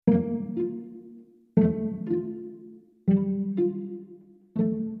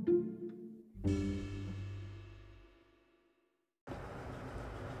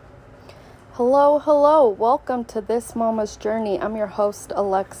Hello. Welcome to This Mama's Journey. I'm your host,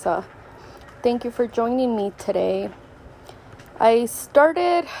 Alexa. Thank you for joining me today. I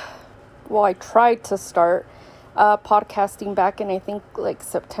tried to start podcasting back in, I think,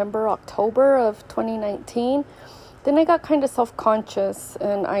 September, October of 2019. Then I got kind of self-conscious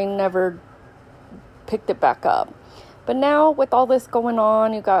and I never picked it back up. But now with all this going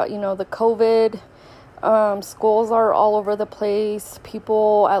on, you got, the COVID, schools are all over the place.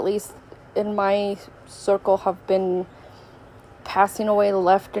 People, at least in my circle, have been passing away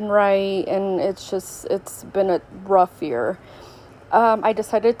left and right, and it's been a rough year. I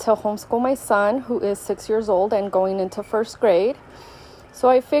decided to homeschool my son, who is 6 years old and going into first grade. So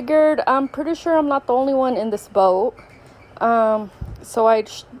I figured, I'm pretty sure I'm not the only one in this boat. So I'd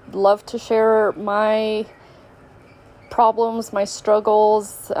love to share my problems, my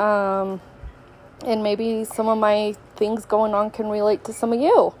struggles, and maybe some of my things going on can relate to some of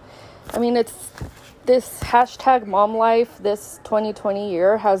you. I mean, it's this hashtag mom life, this 2020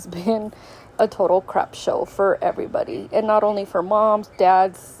 year has been a total crap show for everybody. And not only for moms,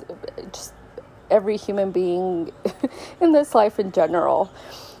 dads, just every human being in this life in general.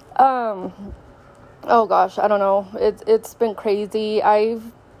 Oh gosh, I don't know. It's been crazy. I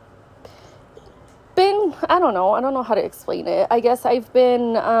don't know how to explain it. I guess I've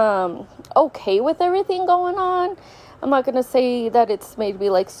been okay with everything going on. I'm not going to say that it's made me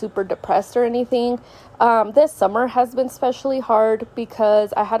super depressed or anything. This summer has been especially hard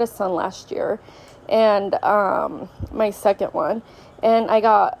because I had a son last year, and my second one, and I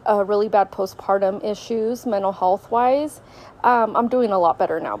got really bad postpartum issues, mental health wise. I'm doing a lot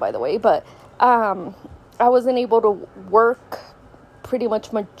better now, by the way, but I wasn't able to work pretty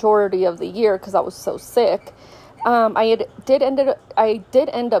much majority of the year because I was so sick. I did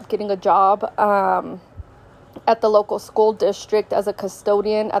end up getting a job at the local school district as a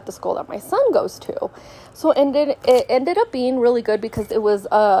custodian at the school that my son goes to. So it ended up being really good because it was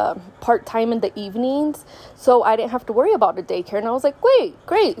part-time in the evenings, so I didn't have to worry about a daycare. And I was like,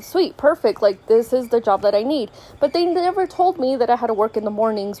 great, sweet, perfect, this is the job that I need. But they never told me that I had to work in the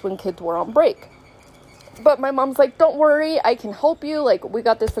mornings when kids were on break. But my mom's like, don't worry, I can help you, we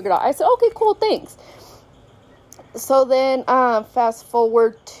got this figured out. I said, okay, cool, thanks. So then, fast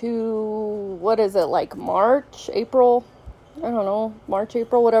forward to, March, April,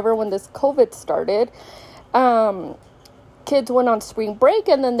 whatever, when this COVID started. Kids went on spring break,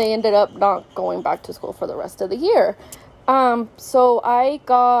 and then they ended up not going back to school for the rest of the year. So I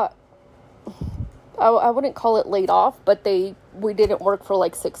wouldn't call it laid off, but we didn't work for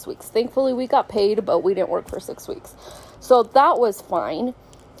 6 weeks. Thankfully, we got paid, but we didn't work for 6 weeks. So that was fine.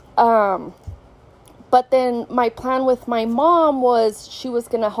 But then my plan with my mom was she was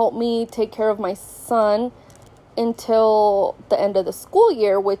going to help me take care of my son until the end of the school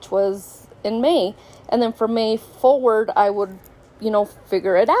year, which was in May. And then from May forward, I would,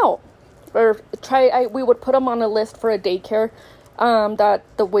 figure it out. Or we would put him on a list for a daycare that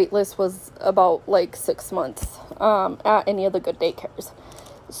the wait list was about 6 months at any of the good daycares.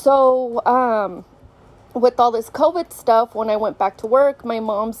 So, with all this COVID stuff, when I went back to work, my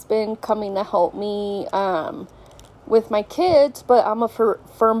mom's been coming to help me with my kids, but I'm a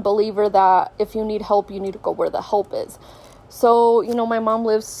firm believer that if you need help, you need to go where the help is. So, my mom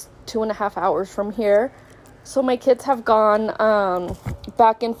lives 2.5 hours from here. So my kids have gone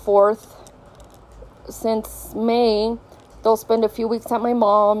back and forth since May. They'll spend a few weeks at my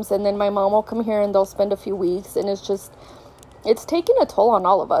mom's, and then my mom will come here and they'll spend a few weeks. And it's taking a toll on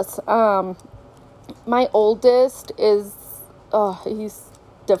all of us. My oldest he's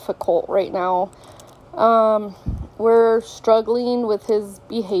difficult right now. We're struggling with his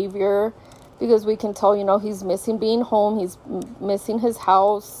behavior because we can tell, he's missing being home. He's missing his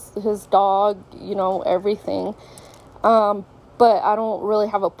house, his dog, everything. But I don't really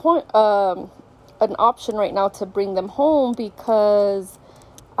have an option right now to bring them home because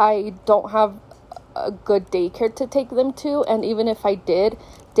I don't have a good daycare to take them to. And even if I did,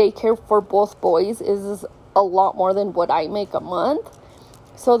 daycare for both boys is a lot more than what I make a month.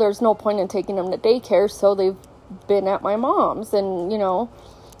 So there's no point in taking them to daycare. So they've been at my mom's, and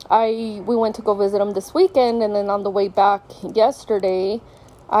we went to go visit them this weekend, and then on the way back yesterday,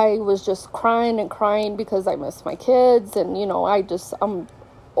 I was just crying because I miss my kids, and I'm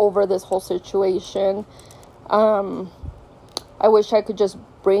over this whole situation. I wish I could just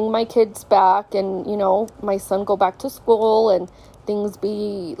bring my kids back and, my son go back to school and things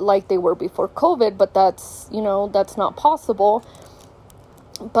be like they were before COVID, but that's not possible.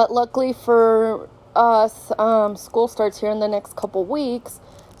 But luckily for us, school starts here in the next couple weeks.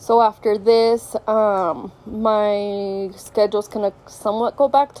 So after this, my schedule's going to somewhat go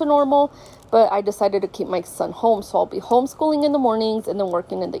back to normal. but I decided to keep my son home. So I'll be homeschooling in the mornings and then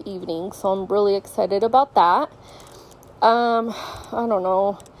working in the evenings. So I'm really excited about that. I don't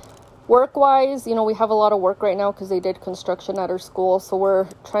know. Work-wise, we have a lot of work right now because they did construction at our school. So we're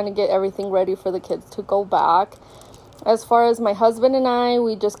trying to get everything ready for the kids to go back. As far as my husband and I,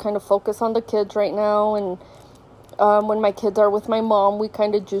 we just kind of focus on the kids right now. And when my kids are with my mom, we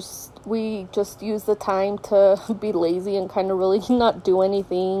just use the time to be lazy and kind of really not do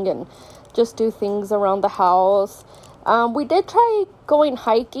anything and just do things around the house. We did try going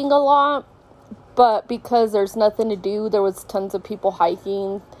hiking a lot, but because there's nothing to do, there was tons of people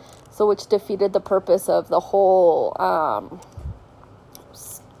hiking, so which defeated the purpose of the whole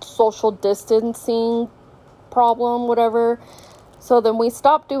social distancing problem, whatever. So then we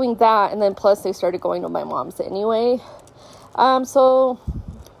stopped doing that, and then plus they started going to my mom's anyway. So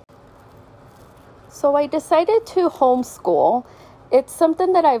I decided to homeschool. It's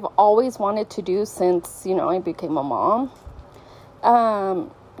something that I've always wanted to do since, I became a mom.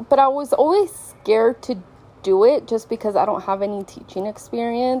 But I was always scared to do it just because I don't have any teaching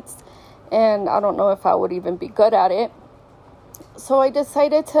experience. And I don't know if I would even be good at it. So I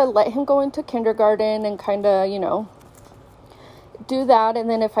decided to let him go into kindergarten and kind of, do that. And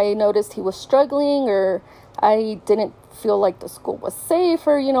then if I noticed he was struggling or I didn't feel like the school was safe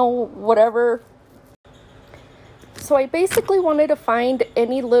or, whatever. So I basically wanted to find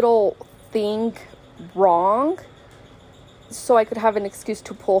any little thing wrong so I could have an excuse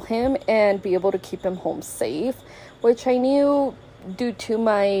to pull him and be able to keep him home safe, which I knew due to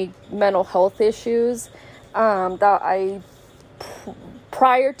my mental health issues that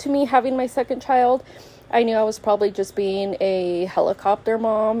prior to me having my second child, I knew I was probably just being a helicopter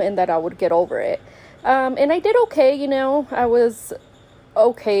mom and that I would get over it. And I did okay, I was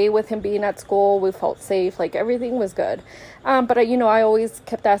okay with him being at school. We felt safe, like everything was good. But I always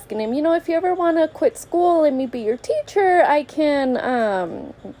kept asking him, if you ever want to quit school and me be your teacher, I can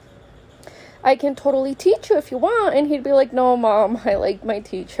totally teach you if you want. And he'd be like, no, Mom, I like my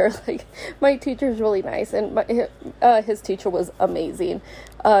teacher. Like, my teacher's really nice. And his teacher was amazing.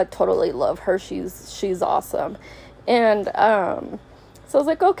 Totally love her. She's awesome. And so I was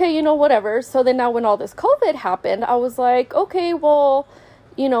like, okay, whatever. So then now when all this COVID happened, I was like, okay, well,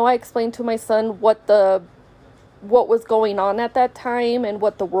 I explained to my son what was going on at that time and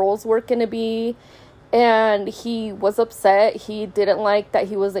what the rules were going to be. And he was upset. He didn't like that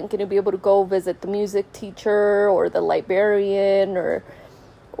he wasn't going to be able to go visit the music teacher or the librarian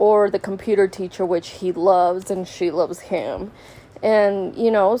or the computer teacher, which he loves and she loves him. And,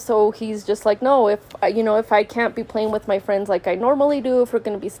 so he's just like, no, if I can't be playing with my friends like I normally do, if we're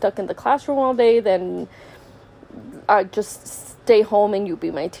going to be stuck in the classroom all day, then I just stay home and you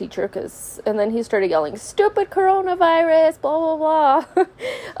be my teacher. And then he started yelling, stupid coronavirus, blah, blah, blah.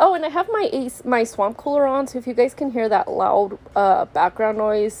 Oh, and I have my swamp cooler on, so if you guys can hear that loud background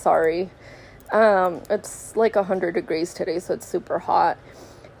noise, sorry. It's like 100 degrees today, so it's super hot.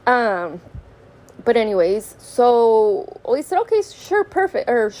 But anyways, so we said, okay, sure,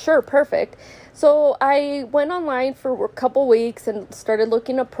 perfect. So I went online for a couple weeks and started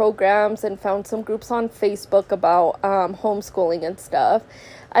looking at programs and found some groups on Facebook about homeschooling and stuff.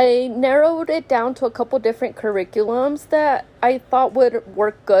 I narrowed it down to a couple different curriculums that I thought would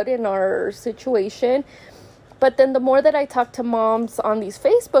work good in our situation. But then the more that I talked to moms on these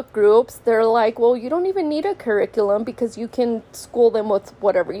Facebook groups, they're like, well, you don't even need a curriculum because you can school them with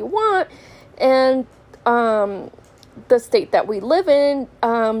whatever you want. And the state that we live in,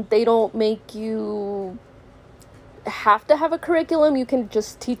 they don't make you have to have a curriculum. You can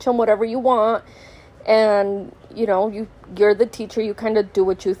just teach them whatever you want. And, you're the teacher. You kind of do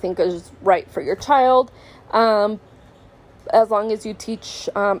what you think is right for your child, as long as you teach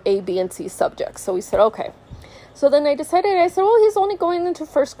A, B, and C subjects. So we said, okay. So then I said, well, he's only going into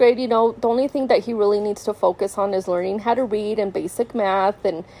first grade. The only thing that he really needs to focus on is learning how to read and basic math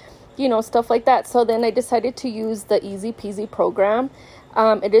and stuff like that. So then I decided to use the Easy Peasy program.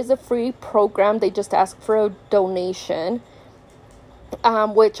 It is a free program. They just ask for a donation,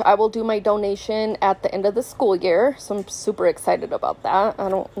 which I will do my donation at the end of the school year. So I'm super excited about that. I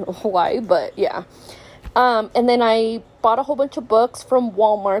don't know why, but yeah. And then I bought a whole bunch of books from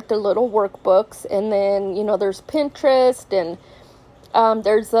Walmart, the little workbooks. And then, there's Pinterest and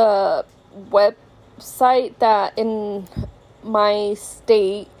there's a website that in my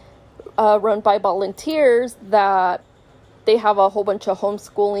state run by volunteers that they have a whole bunch of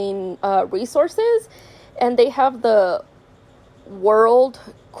homeschooling resources, and they have the World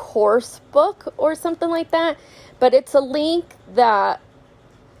Course book or something like that, but it's a link that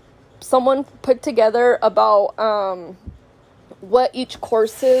someone put together about what each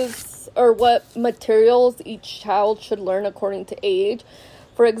courses or what materials each child should learn according to age.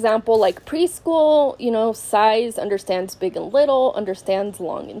 For example, like preschool, size, understands big and little, understands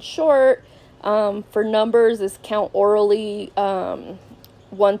long and short. For numbers is count orally 1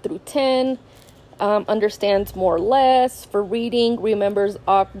 through 10. Understands more or less. For reading, remembers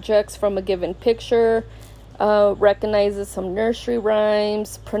objects from a given picture. Recognizes some nursery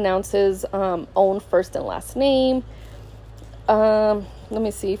rhymes. Pronounces own first and last name. Let me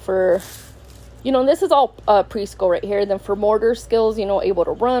see for... this is all preschool right here. Then for motor skills, able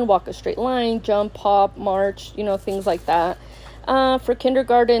to run, walk a straight line, jump, hop, march, things like that. For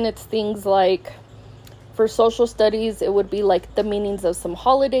kindergarten, it's things like, for social studies, it would be like the meanings of some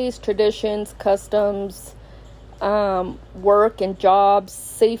holidays, traditions, customs, work and jobs,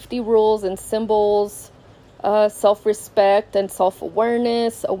 safety rules and symbols, self-respect and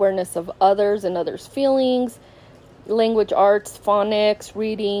self-awareness, awareness of others and others' feelings, language arts, phonics,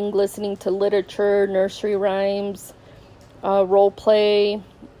 reading, listening to literature, nursery rhymes, role play.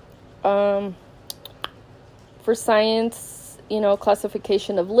 For science,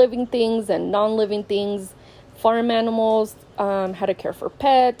 classification of living things and non-living things, farm animals, how to care for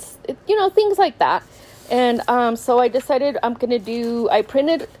pets, things like that. And so I decided I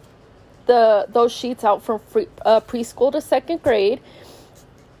printed those sheets out from preschool to second grade.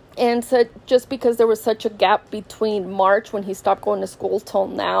 And so just because there was such a gap between March when he stopped going to school till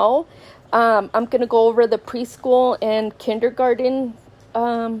now, I'm going to go over the preschool and kindergarten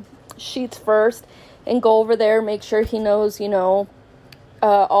sheets first and go over there, make sure he knows, all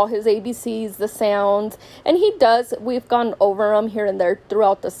his ABCs, the sounds. And he does. We've gone over them here and there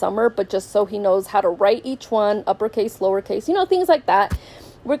throughout the summer, but just so he knows how to write each one, uppercase, lowercase, things like that.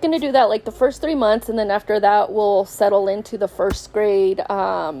 We're going to do that like the first 3 months, and then after that, we'll settle into the first grade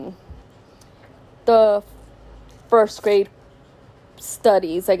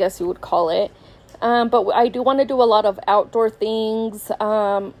studies, I guess you would call it. But I do want to do a lot of outdoor things.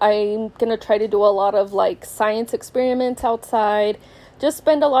 I'm going to try to do a lot of like science experiments outside. Just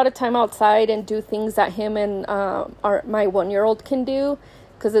spend a lot of time outside and do things that him and my 1-year-old can do.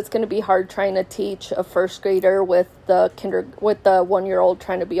 Because it's going to be hard trying to teach a first grader with the 1-year-old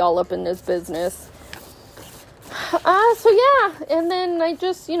trying to be all up in his business. So yeah, and then I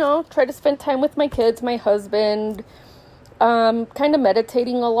just, try to spend time with my kids, my husband, kind of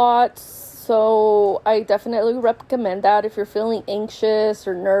meditating a lot. So I definitely recommend that if you're feeling anxious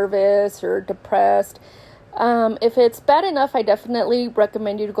or nervous or depressed. If it's bad enough, I definitely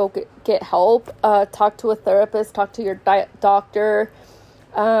recommend you to go get help. Talk to a therapist, talk to your doctor.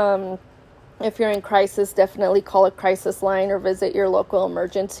 If you're in crisis, definitely call a crisis line or visit your local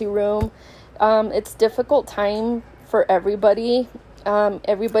emergency room. It's a difficult time for everybody.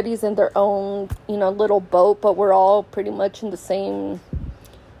 Everybody's in their own, little boat, but we're all pretty much in the same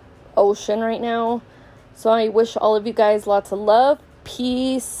ocean right now. So I wish all of you guys lots of love,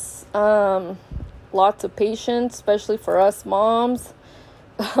 peace, lots of patience, especially for us moms.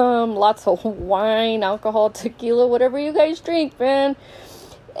 Lots of wine, alcohol, tequila, whatever you guys drink, man.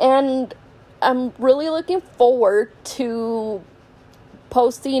 And I'm really looking forward to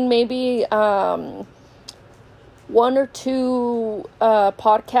posting maybe 1 or 2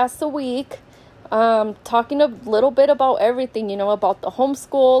 podcasts a week, talking a little bit about everything, about the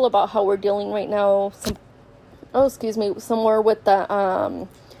homeschool, about how we're dealing right now, somewhere with the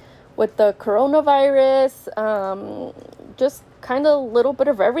coronavirus, just kind of a little bit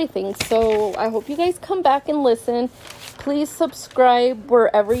of everything. So I hope you guys come back and listen. Please subscribe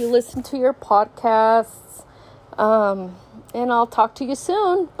wherever you listen to your podcasts. And I'll talk to you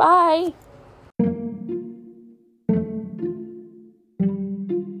soon. Bye.